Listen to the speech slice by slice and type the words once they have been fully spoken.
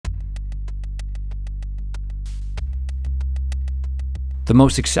The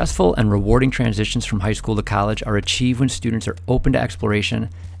most successful and rewarding transitions from high school to college are achieved when students are open to exploration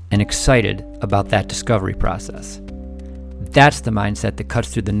and excited about that discovery process. That's the mindset that cuts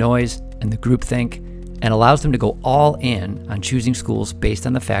through the noise and the groupthink and allows them to go all in on choosing schools based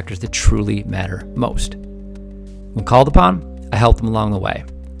on the factors that truly matter most. When called upon, I help them along the way.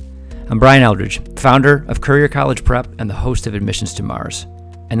 I'm Brian Eldridge, founder of Courier College Prep and the host of Admissions to Mars.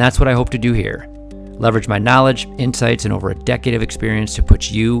 And that's what I hope to do here. Leverage my knowledge, insights, and over a decade of experience to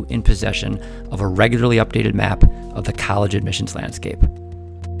put you in possession of a regularly updated map of the college admissions landscape.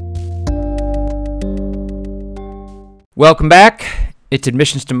 Welcome back. It's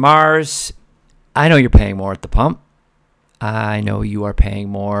Admissions to Mars. I know you're paying more at the pump. I know you are paying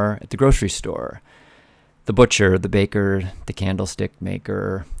more at the grocery store, the butcher, the baker, the candlestick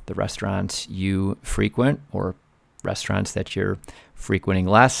maker, the restaurants you frequent or restaurants that you're frequenting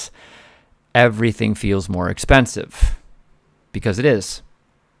less. Everything feels more expensive because it is.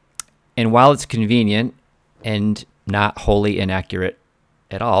 And while it's convenient and not wholly inaccurate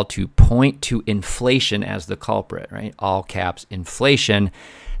at all to point to inflation as the culprit, right? All caps inflation,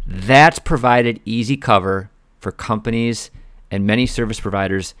 that's provided easy cover for companies and many service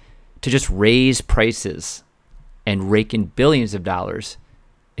providers to just raise prices and rake in billions of dollars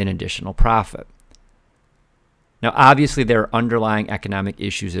in additional profit. Now, obviously, there are underlying economic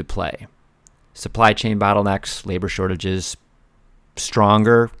issues at play. Supply chain bottlenecks, labor shortages,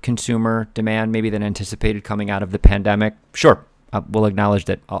 stronger consumer demand maybe than anticipated coming out of the pandemic. Sure, we'll acknowledge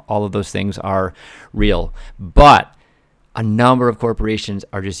that all of those things are real. But a number of corporations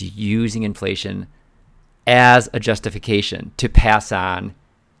are just using inflation as a justification to pass on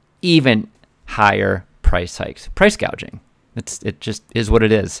even higher price hikes. Price gouging. It just is what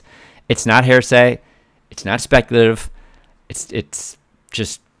it is. It's not hearsay. It's not speculative. It's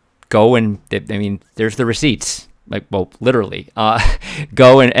just go and, there's the receipts. Literally.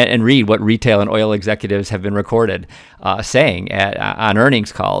 Go and read what retail and oil executives have been recorded saying on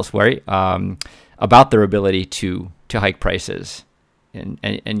earnings calls about their ability to hike prices.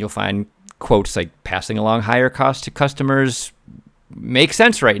 And you'll find quotes like passing along higher costs to customers make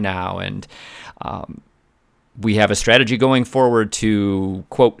sense right now. And we have a strategy going forward to,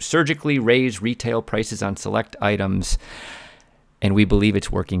 quote, surgically raise retail prices on select items. And we believe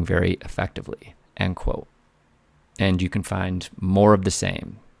it's working very effectively, end quote. And you can find more of the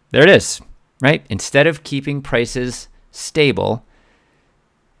same. There it is, right? Instead of keeping prices stable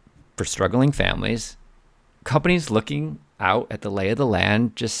for struggling families, companies looking out at the lay of the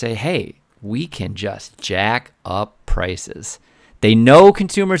land just say, hey, we can just jack up prices. They know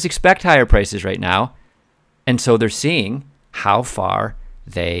consumers expect higher prices right now, and so they're seeing how far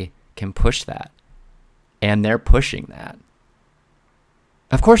they can push that. And they're pushing that.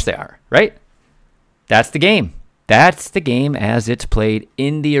 Of course they are, right? That's the game. That's the game as it's played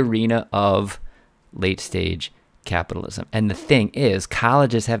in the arena of late-stage capitalism. And the thing is,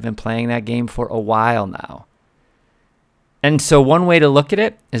 colleges have been playing that game for a while now. And so one way to look at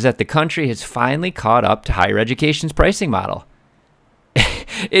it is that the country has finally caught up to higher education's pricing model.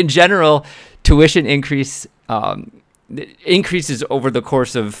 In general, tuition increases over the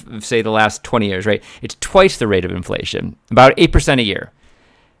course of, say, the last 20 years, right? It's twice the rate of inflation, about 8% a year.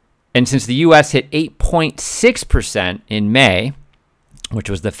 And since the U.S. hit 8.6% in May, which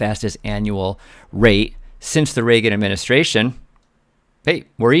was the fastest annual rate since the Reagan administration, hey,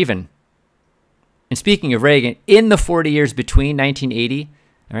 we're even. And speaking of Reagan, in the 40 years between 1980,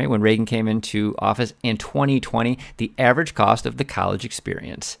 all right, when Reagan came into office, and 2020, the average cost of the college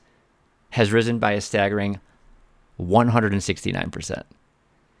experience has risen by a staggering 169%.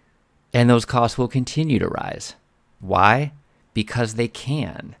 And those costs will continue to rise. Why? Because they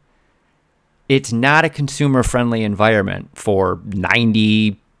can. It's not a consumer-friendly environment for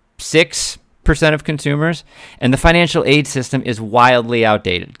 96% of consumers, and the financial aid system is wildly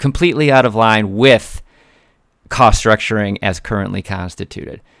outdated, completely out of line with cost structuring as currently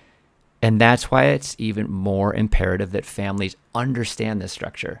constituted. And that's why it's even more imperative that families understand this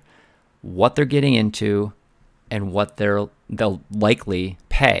structure, what they're getting into, and what they'll likely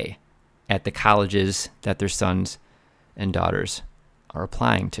pay at the colleges that their sons and daughters are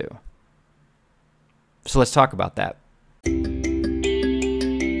applying to. So let's talk about that.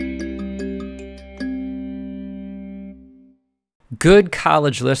 Good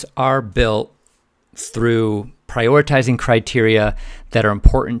college lists are built through prioritizing criteria that are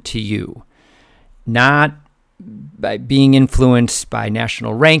important to you, not by being influenced by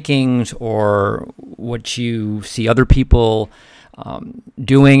national rankings or what you see other people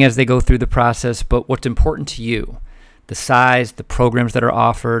doing as they go through the process, but what's important to you. the size, the programs that are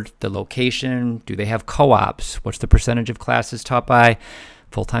offered, the location. Do they have co-ops? What's the percentage of classes taught by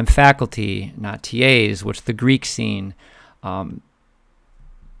full-time faculty, not TAs? What's the Greek scene?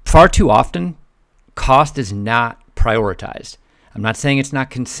 Far too often, cost is not prioritized. I'm not saying it's not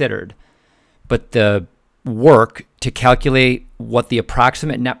considered, but the work to calculate what the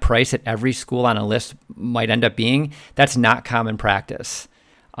approximate net price at every school on a list might end up being, that's not common practice.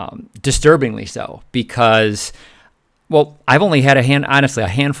 Disturbingly so, because, well, I've only had honestly, a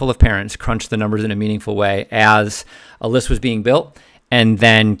handful of parents crunch the numbers in a meaningful way as a list was being built, and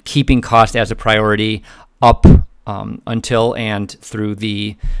then keeping cost as a priority up until and through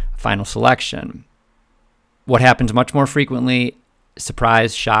the final selection. What happens much more frequently,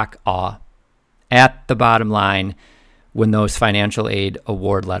 surprise, shock, awe, at the bottom line when those financial aid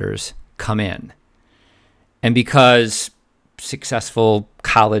award letters come in. And because successful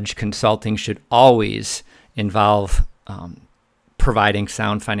college consulting should always involve providing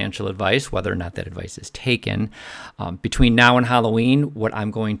sound financial advice, whether or not that advice is taken. Between now and Halloween, what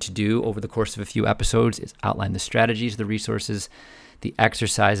I'm going to do over the course of a few episodes is outline the strategies, the resources, the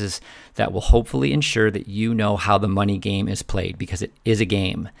exercises that will hopefully ensure that you know how the money game is played, because it is a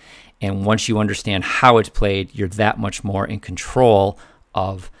game. And once you understand how it's played, you're that much more in control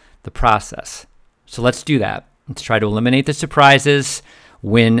of the process. So let's do that. Let's try to eliminate the surprises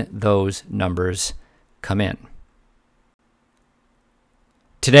when those numbers come in.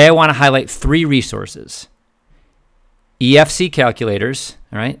 Today, I want to highlight 3 resources. EFC calculators,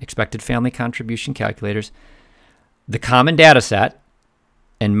 all right, expected family contribution calculators, the Common Data Set,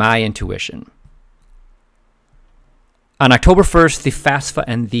 and My Intuition. On October 1st, the FAFSA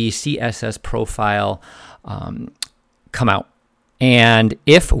and the CSS profile come out. And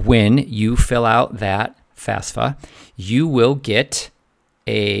when you fill out that FAFSA, you will get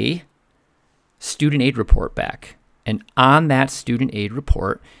a student aid report back. And on that student aid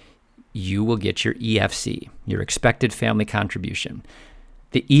report, you will get your EFC, your expected family contribution.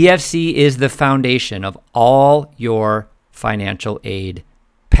 The EFC is the foundation of all your financial aid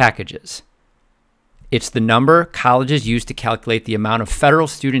packages. It's the number colleges use to calculate the amount of federal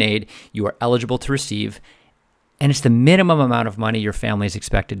student aid you are eligible to receive, and it's the minimum amount of money your family is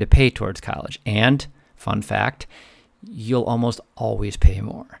expected to pay towards college. And, fun fact, you'll almost always pay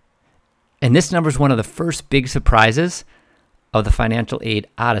more. And this number is one of the first big surprises of the financial aid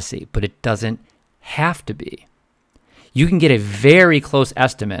odyssey, but it doesn't have to be. You can get a very close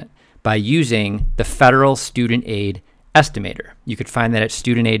estimate by using the Federal Student Aid Estimator. You could find that at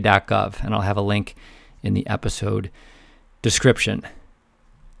studentaid.gov, and I'll have a link in the episode description.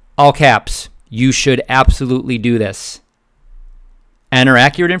 All caps, you should absolutely do this. Enter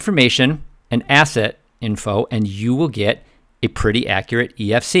accurate information and asset info, and you will get a pretty accurate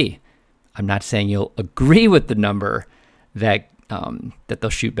EFC. I'm not saying you'll agree with the number that they'll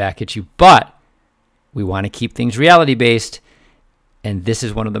shoot back at you, but we want to keep things reality-based, and this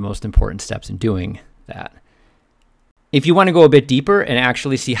is one of the most important steps in doing that. If you want to go a bit deeper and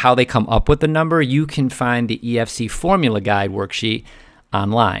actually see how they come up with the number, you can find the EFC Formula Guide worksheet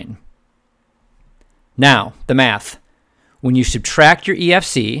online. Now, the math. When you subtract your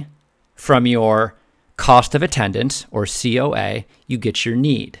EFC from your cost of attendance, or COA, you get your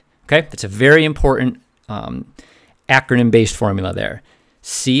need. Okay, that's a very important acronym-based formula there.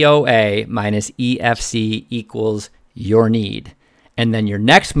 COA minus EFC equals your need. And then your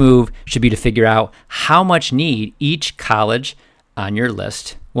next move should be to figure out how much need each college on your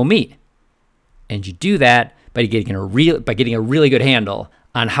list will meet. And you do that by getting a really good handle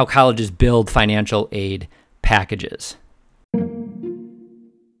on how colleges build financial aid packages.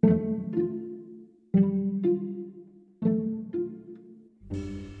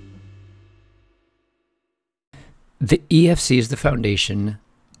 The EFC is the foundation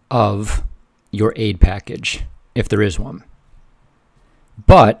of your aid package, if there is one.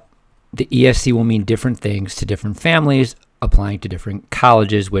 But the EFC will mean different things to different families, applying to different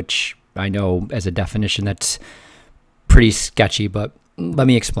colleges, which I know as a definition that's pretty sketchy, but let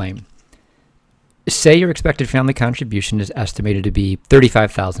me explain. Say your expected family contribution is estimated to be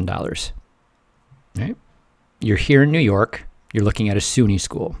 $35,000. Right? You're here in New York. You're looking at a SUNY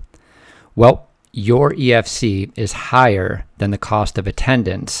school. Well, your EFC is higher than the cost of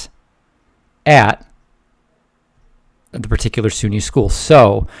attendance at the particular SUNY school.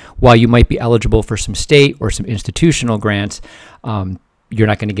 So while you might be eligible for some state or some institutional grants, you're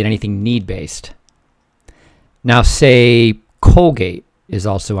not going to get anything need-based. Now, say Colgate is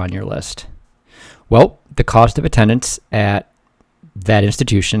also on your list. Well, the cost of attendance at that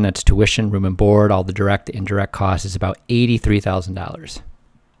institution, that's tuition, room and board, all the direct, the indirect costs, is about $83,000.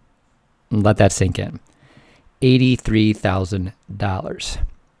 Let that sink in. $83,000.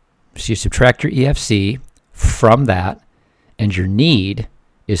 So you subtract your EFC from that, and your need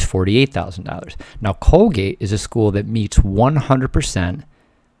is $48,000. Now, Colgate is a school that meets 100%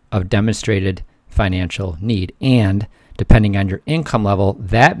 of demonstrated financial need. And depending on your income level,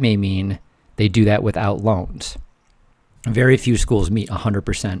 that may mean they do that without loans. Very few schools meet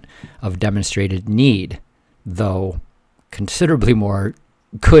 100% of demonstrated need, though considerably more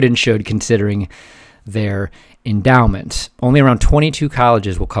could and should considering their endowments. Only around 22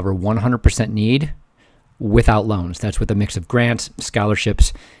 colleges will cover 100% need without loans. That's with a mix of grants,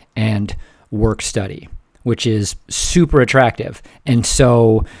 scholarships, and work study, which is super attractive. And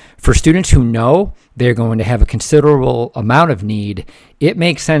so for students who know they're going to have a considerable amount of need, it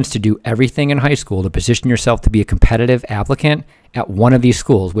makes sense to do everything in high school to position yourself to be a competitive applicant at one of these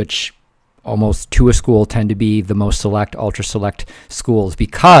schools, which almost to a school tend to be the most select, ultra select schools,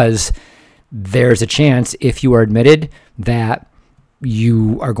 because there's a chance if you are admitted that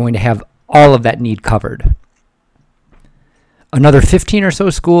you are going to have all of that need covered. Another 15 or so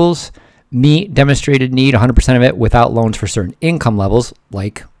schools meet demonstrated need, 100% of it, without loans for certain income levels,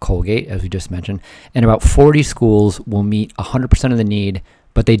 like Colgate, as we just mentioned. And about 40 schools will meet 100% of the need,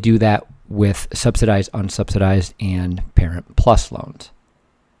 but they do that with subsidized, unsubsidized, and Parent Plus loans.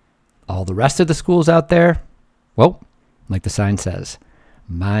 All the rest of the schools out there, well, like the sign says,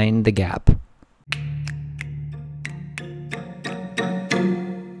 mind the gap.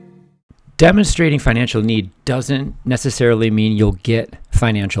 Demonstrating financial need doesn't necessarily mean you'll get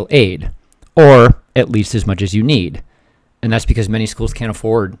financial aid, or at least as much as you need. And that's because many schools can't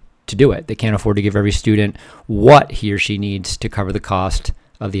afford to do it. They can't afford to give every student what he or she needs to cover the cost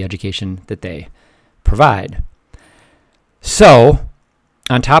of the education that they provide. So,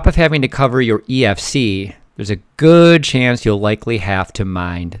 on top of having to cover your EFC, there's a good chance you'll likely have to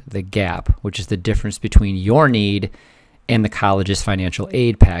mind the gap, which is the difference between your need and the college's financial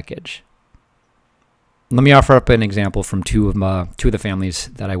aid package. Let me offer up an example from two of the families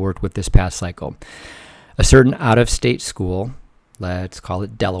that I worked with this past cycle. A certain out-of-state school, let's call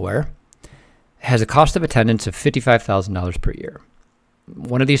it Delaware, has a cost of attendance of $55,000 per year.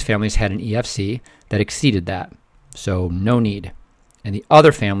 One of these families had an EFC that exceeded that, so no need. And the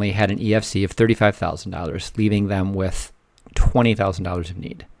other family had an EFC of $35,000, leaving them with $20,000 of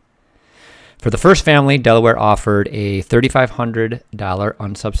need. For the first family, Delaware offered a $3,500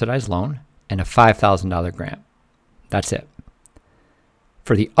 unsubsidized loan and a $5,000 grant. That's it.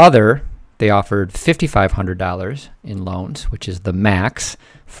 For the other, they offered $5,500 in loans, which is the max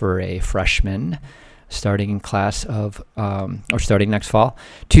for a freshman starting in class of, or starting next fall,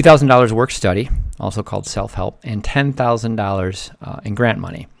 $2,000 work study, also called self-help, and $10,000 in grant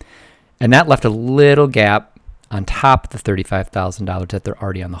money. And that left a little gap on top of the $35,000 that they're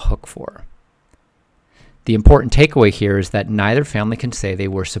already on the hook for. The important takeaway here is that neither family can say they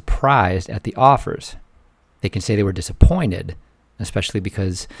were surprised at the offers. They can say they were disappointed, especially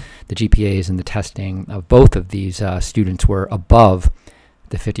because the GPAs and the testing of both of these students were above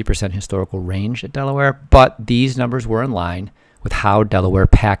the 50% historical range at Delaware, but these numbers were in line with how Delaware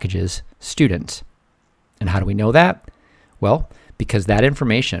packages students. And how do we know that? Well, because that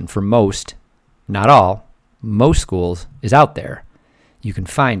information for most, not all, most schools is out there. You can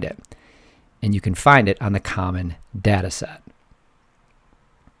find it. And you can find it on the Common Data Set.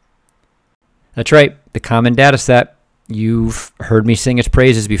 That's right, the Common Data Set. You've heard me sing its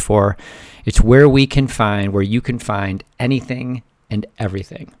praises before. It's where you can find anything and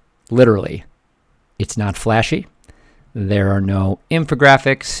everything. Literally. It's not flashy. There are no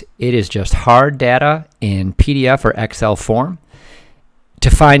infographics. It is just hard data in PDF or Excel form. To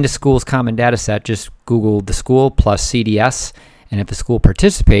find a school's Common Data Set, just Google the school plus CDS. And if the school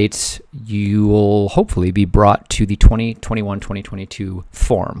participates, you will hopefully be brought to the 2021-2022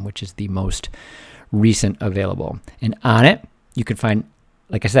 form, which is the most recent available. And on it, you can find,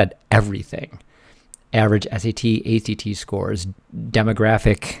 like I said, everything. Average SAT, ACT scores,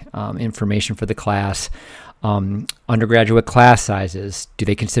 demographic information for the class, undergraduate class sizes, do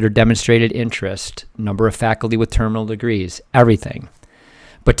they consider demonstrated interest, number of faculty with terminal degrees, everything.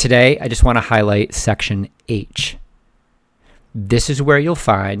 But today, I just want to highlight section H. This is where you'll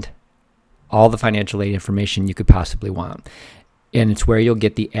find all the financial aid information you could possibly want. And it's where you'll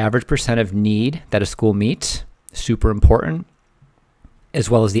get the average percent of need that a school meets, super important, as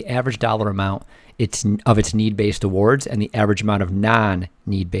well as the average dollar amount of its need-based awards and the average amount of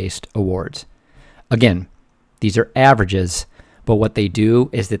non-need-based awards. Again, these are averages, but what they do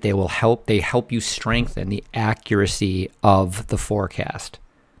is that they help you strengthen the accuracy of the forecast.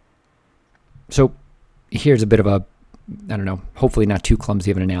 So here's a bit of a, hopefully not too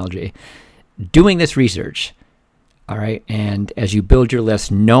clumsy of an analogy. Doing this research All right. And as you build your list,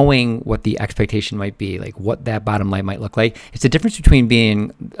 knowing what the expectation might be, like what that bottom line might look like, it's the difference between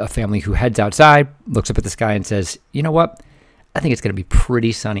being a family who heads outside, looks up at the sky and says, you know what? I think it's going to be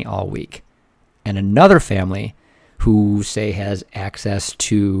pretty sunny all week. And another family who, say, has access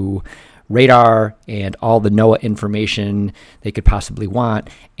to radar and all the NOAA information they could possibly want.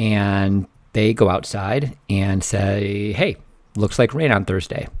 And they go outside and say, hey, looks like rain on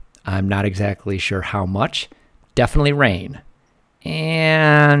Thursday. I'm not exactly sure how much. Definitely rain.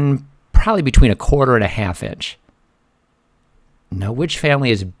 And probably between 1/4 and 1/2 inch. Now, which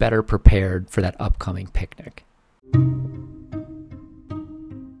family is better prepared for that upcoming picnic?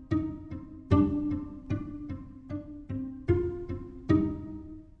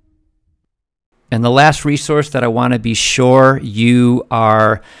 And the last resource that I want to be sure you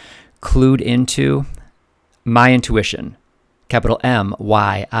are clued into, My Intuition. Capital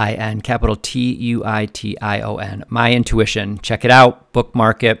M-Y-I-N, capital T-U-I-T-I-O-N. My Intuition. Check it out.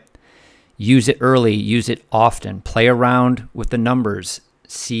 Bookmark it. Use it early. Use it often. Play around with the numbers.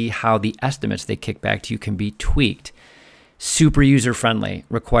 See how the estimates they kick back to you can be tweaked. Super user-friendly,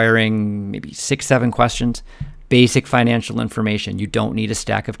 requiring maybe 6-7 questions. Basic financial information. You don't need a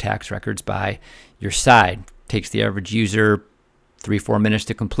stack of tax records by your side. Takes the average user 3-4 minutes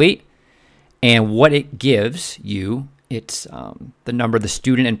to complete. And what it gives you, it's the number, the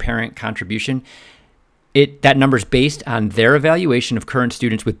student and parent contribution. That number is based on their evaluation of current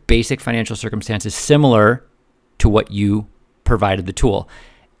students with basic financial circumstances similar to what you provided the tool.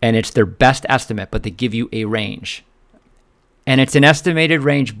 And it's their best estimate, but they give you a range. And it's an estimated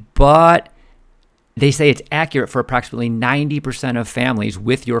range, but they say it's accurate for approximately 90% of families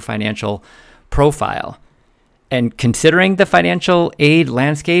with your financial profile. And considering the financial aid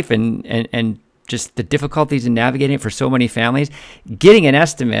landscape and just the difficulties in navigating it for so many families, getting an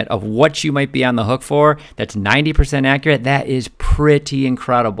estimate of what you might be on the hook for that's 90% accurate, that is pretty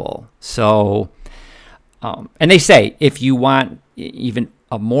incredible. So, and they say if you want even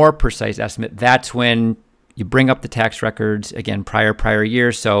a more precise estimate, that's when you bring up the tax records, again, prior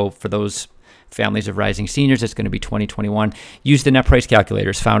years. So for those families of rising seniors, it's going to be 2021. Use the net price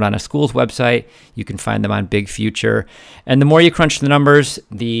calculators found on a school's website. You can find them on Big Future. And the more you crunch the numbers,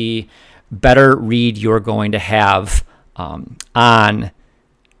 the better read you're going to have on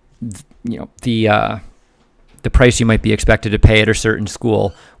the price you might be expected to pay at a certain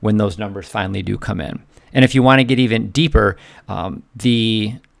school when those numbers finally do come in. And if you want to get even deeper,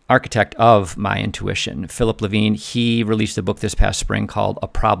 the architect of My Intuition, Philip Levine, he released a book this past spring called A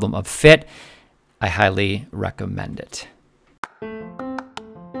Problem of Fit. I highly recommend it.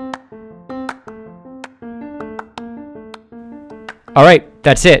 All right,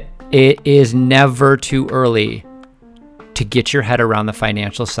 that's it. It is never too early to get your head around the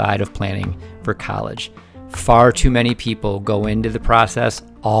financial side of planning for college. Far too many people go into the process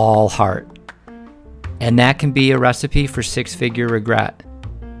all heart. And that can be a recipe for 6-figure regret.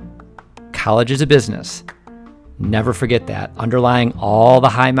 College is a business. Never forget that. Underlying all the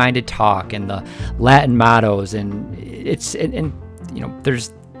high-minded talk and the Latin mottos, and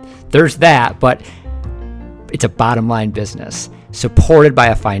there's that, but it's a bottom-line business supported by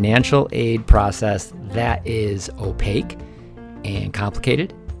a financial aid process that is opaque and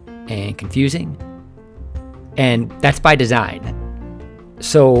complicated and confusing, and that's by design.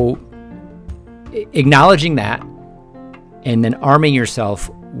 So acknowledging that and then arming yourself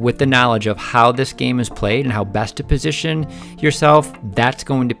with the knowledge of how this game is played and how best to position yourself, that's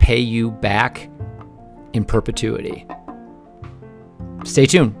going to pay you back in perpetuity. Stay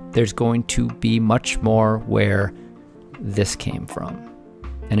tuned. There's going to be much more where this came from.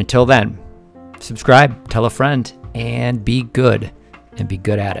 And until then, subscribe, tell a friend, and be good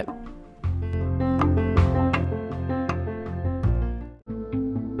at it.